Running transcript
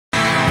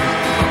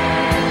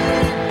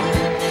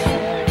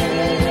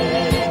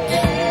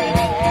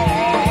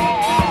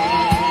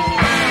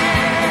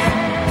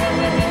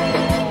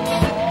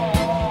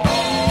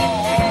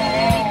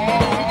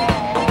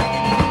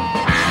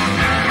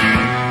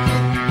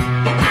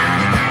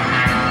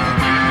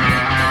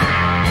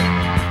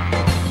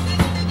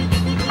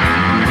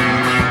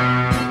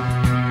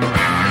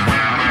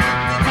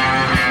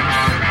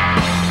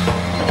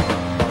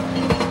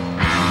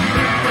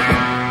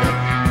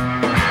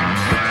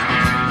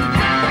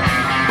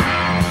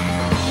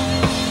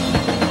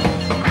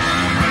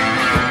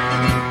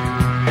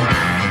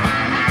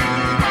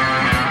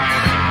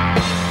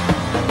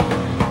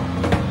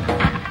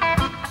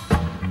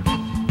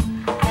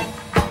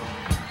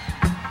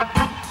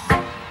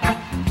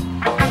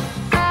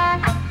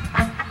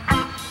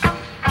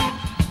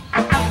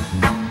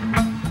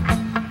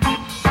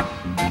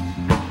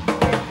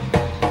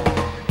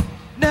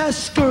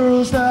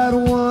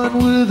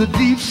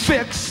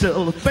defects,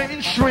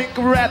 cellophane shrink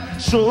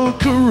wrap, so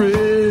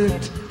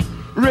correct.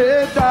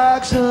 Red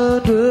dogs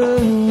under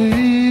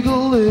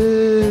legal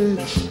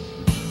legs.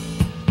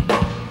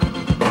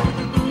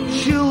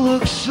 She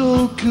looks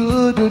so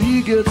good, but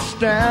he gets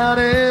down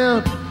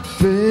and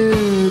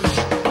begs.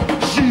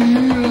 She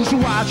is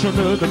watching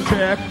the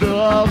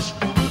detectives.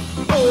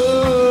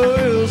 Oh,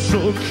 it's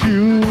so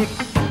cute.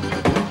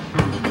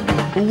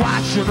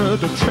 Watching the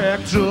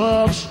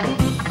detectives.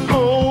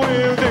 Oh,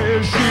 and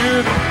they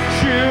shoot.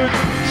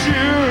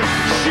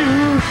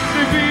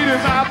 They beat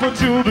him up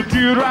until the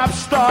teardrops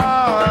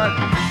start.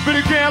 But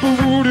he can't be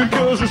wounded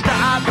cause he's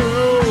got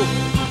no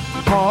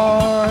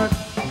heart.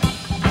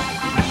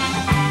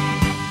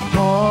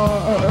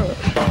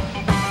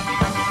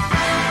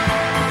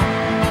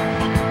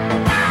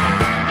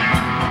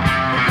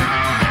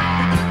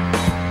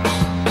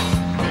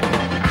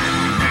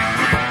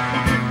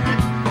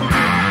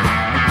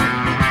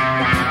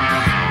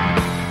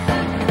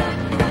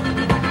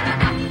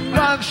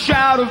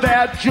 Shout of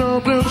that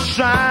jumping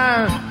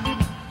sign,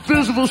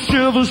 visible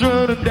shivers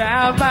running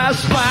down my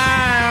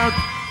spine.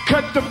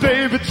 Cut the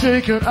baby,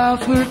 taking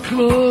off her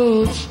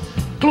clothes.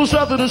 Close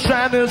up to the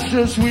sign that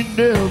says we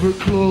never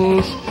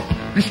close.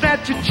 You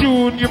snatch your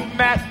chewing, you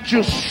match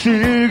your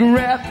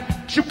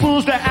cigarette. She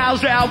pulls the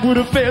house out with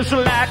her face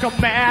like a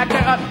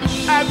magnet.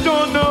 I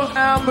don't know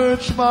how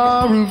much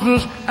more of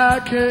this I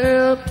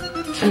can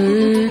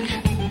take.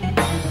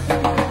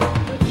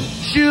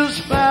 She's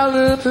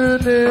filing her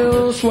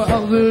nails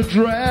while they're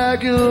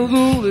dragging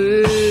the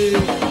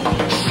leg.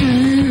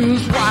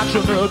 She's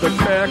watching the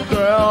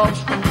detectives.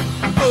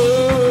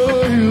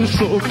 Oh, you're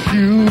so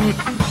cute.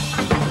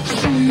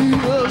 She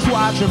is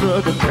watching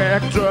the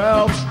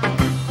detectives.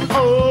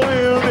 Oh,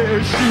 and they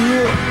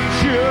shoot.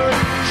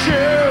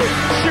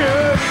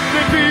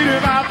 They beat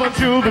him up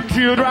until the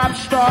teardrops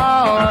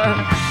start.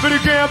 But he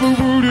can't be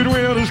wounded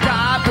when he's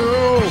got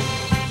no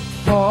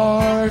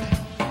heart.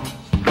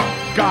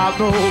 Got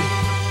no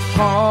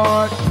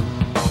heart,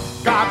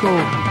 got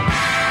no.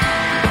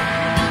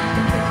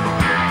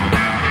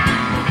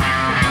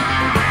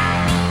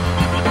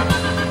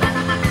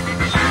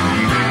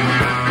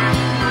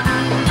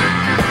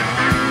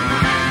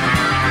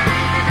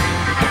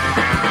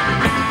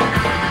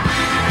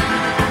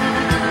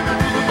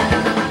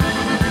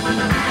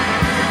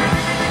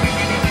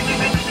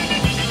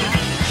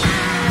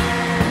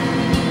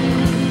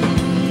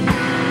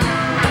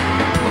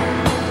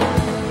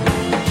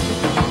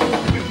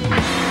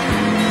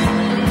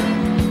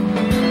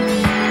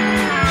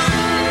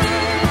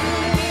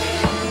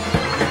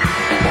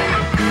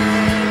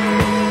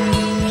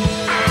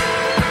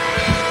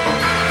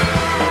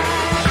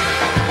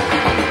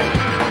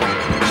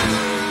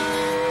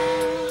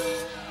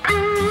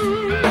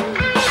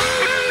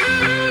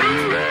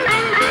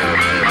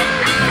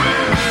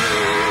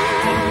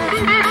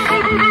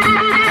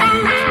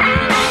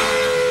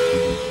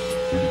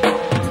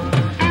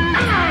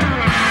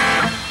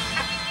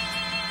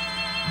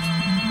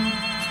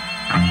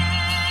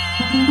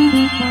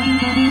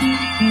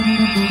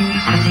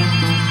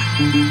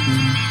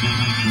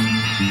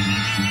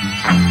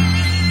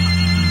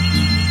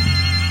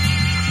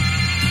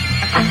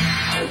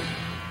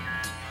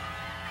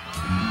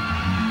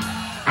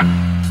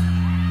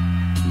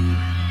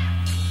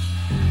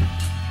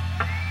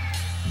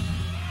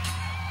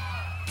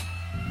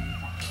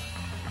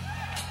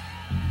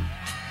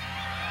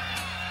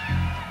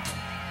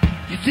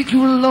 Think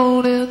you're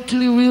alone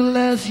until you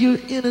realize you're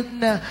in it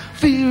now.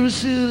 Fear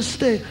is here to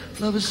stay,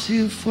 love is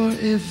here for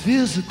a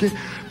visit. They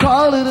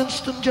call it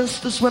instant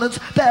justice when it's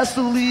past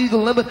the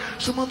legal limit.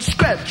 Someone's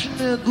scratching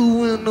at the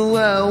window,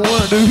 I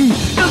wonder who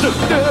is it?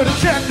 The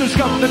detectives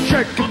come to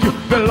check if you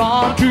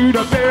belong to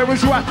the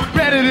Bears. Why,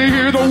 ready to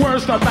hear the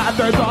worst about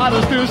their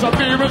daughter's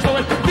disappearance. So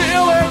they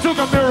feel it took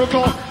a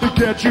miracle to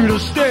get you to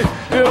stay.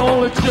 It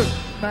only took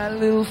my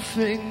little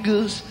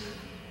fingers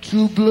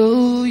to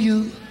blow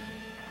you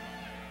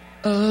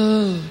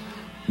away.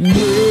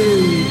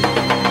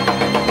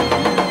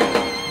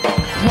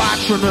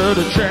 Watching the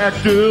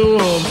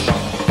detectives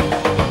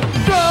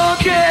don't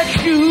get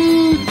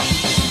cute.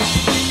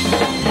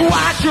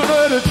 Watching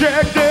the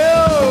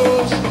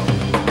detectives,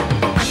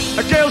 I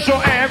get so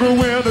angry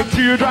when the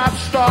teardrops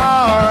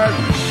start.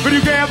 But you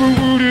can't be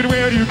rooted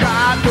when you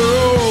got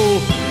no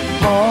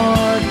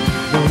heart.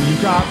 When you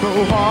got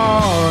no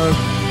heart.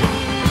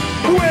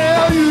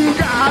 Well, you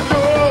got no.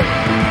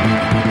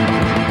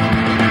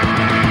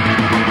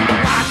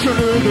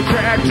 The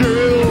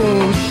detectives.